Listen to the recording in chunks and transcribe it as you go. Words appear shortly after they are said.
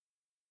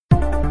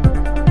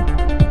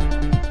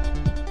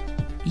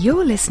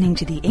You're listening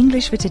to the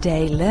English for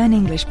Today Learn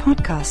English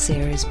podcast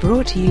series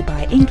brought to you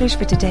by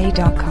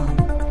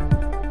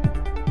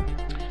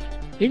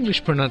EnglishForToday.com.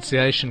 English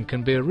pronunciation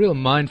can be a real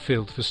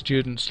minefield for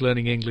students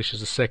learning English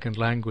as a second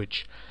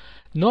language.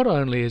 Not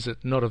only is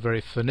it not a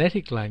very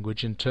phonetic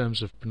language in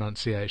terms of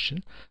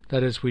pronunciation,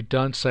 that is, we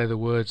don't say the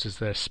words as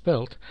they're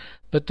spelt,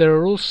 but there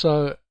are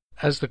also,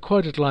 as the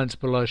quoted lines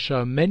below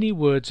show, many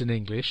words in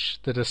English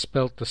that are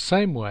spelt the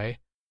same way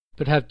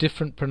but have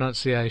different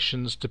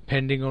pronunciations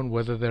depending on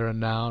whether they're a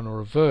noun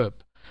or a verb.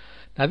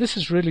 Now this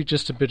is really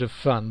just a bit of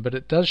fun, but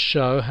it does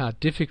show how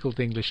difficult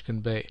English can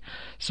be.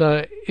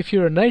 So if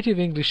you're a native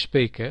English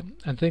speaker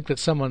and think that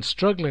someone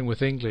struggling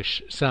with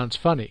English sounds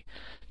funny,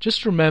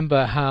 just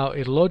remember how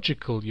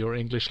illogical your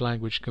English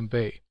language can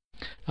be.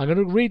 I'm going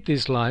to read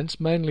these lines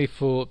mainly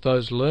for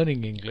those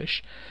learning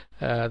English.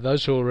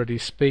 Those who already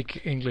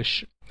speak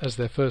English as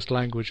their first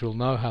language will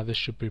know how this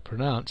should be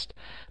pronounced.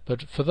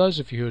 But for those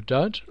of you who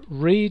don't,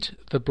 read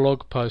the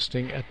blog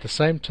posting at the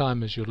same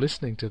time as you're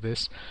listening to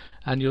this,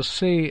 and you'll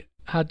see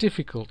how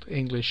difficult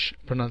English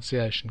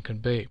pronunciation can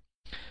be.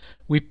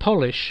 We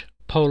polish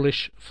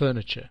Polish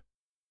furniture.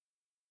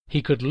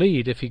 He could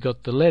lead if he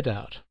got the lead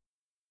out.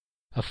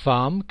 A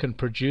farm can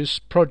produce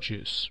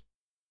produce.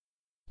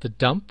 The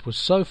dump was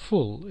so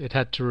full it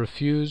had to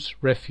refuse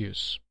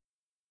refuse.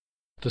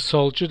 The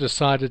soldier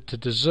decided to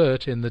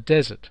desert in the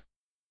desert.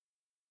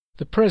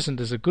 The present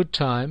is a good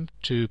time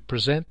to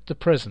present the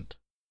present.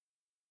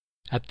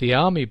 At the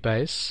army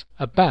base,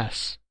 a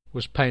bass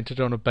was painted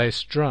on a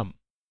bass drum.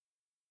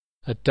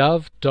 A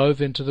dove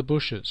dove into the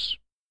bushes.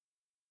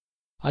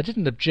 I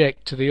didn't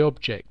object to the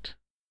object.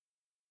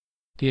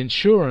 The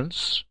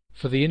insurance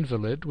for the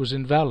invalid was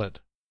invalid.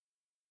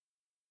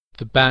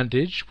 The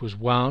bandage was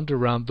wound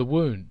around the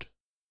wound.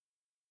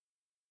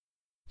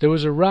 There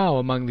was a row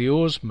among the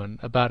oarsmen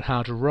about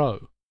how to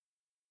row.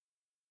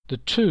 The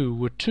two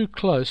were too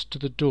close to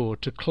the door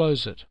to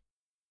close it.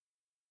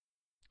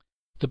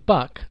 The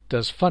buck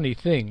does funny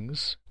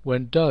things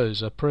when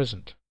does are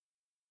present.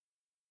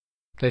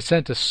 They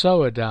sent a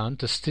sewer down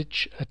to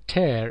stitch a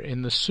tear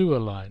in the sewer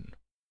line.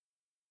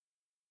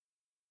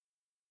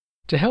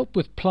 To help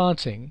with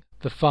planting,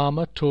 the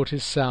farmer taught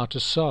his sow to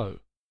sow.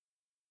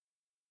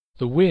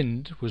 The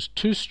wind was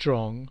too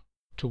strong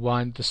to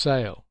wind the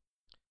sail.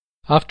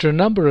 After a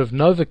number of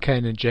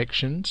Novocaine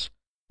injections,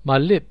 my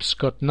lips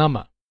got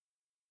number.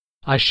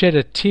 I shed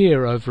a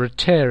tear over a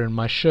tear in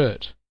my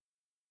shirt.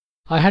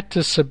 I had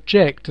to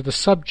subject the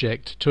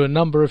subject to a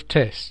number of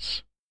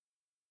tests.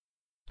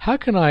 How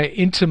can I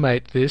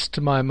intimate this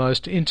to my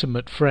most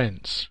intimate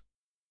friends?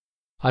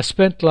 I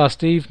spent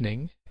last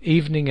evening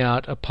evening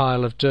out a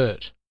pile of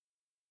dirt.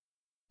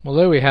 Well,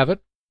 there we have it.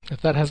 If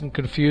that hasn't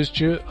confused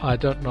you, I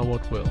don't know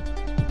what will.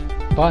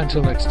 Bye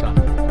until next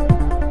time.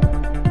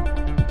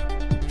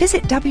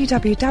 Visit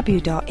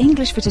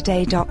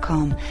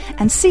www.englishfortoday.com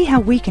and see how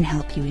we can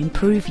help you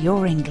improve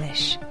your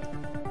English.